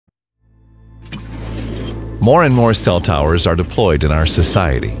More and more cell towers are deployed in our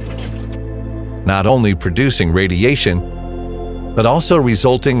society, not only producing radiation, but also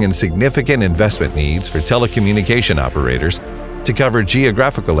resulting in significant investment needs for telecommunication operators to cover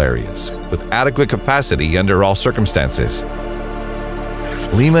geographical areas with adequate capacity under all circumstances.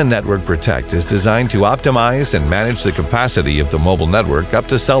 Lima Network Protect is designed to optimize and manage the capacity of the mobile network up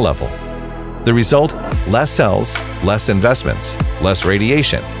to cell level. The result? Less cells, less investments, less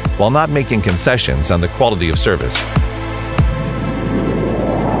radiation, while not making concessions on the quality of service.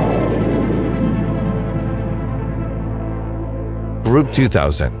 Group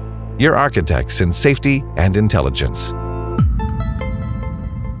 2000, your architects in safety and intelligence.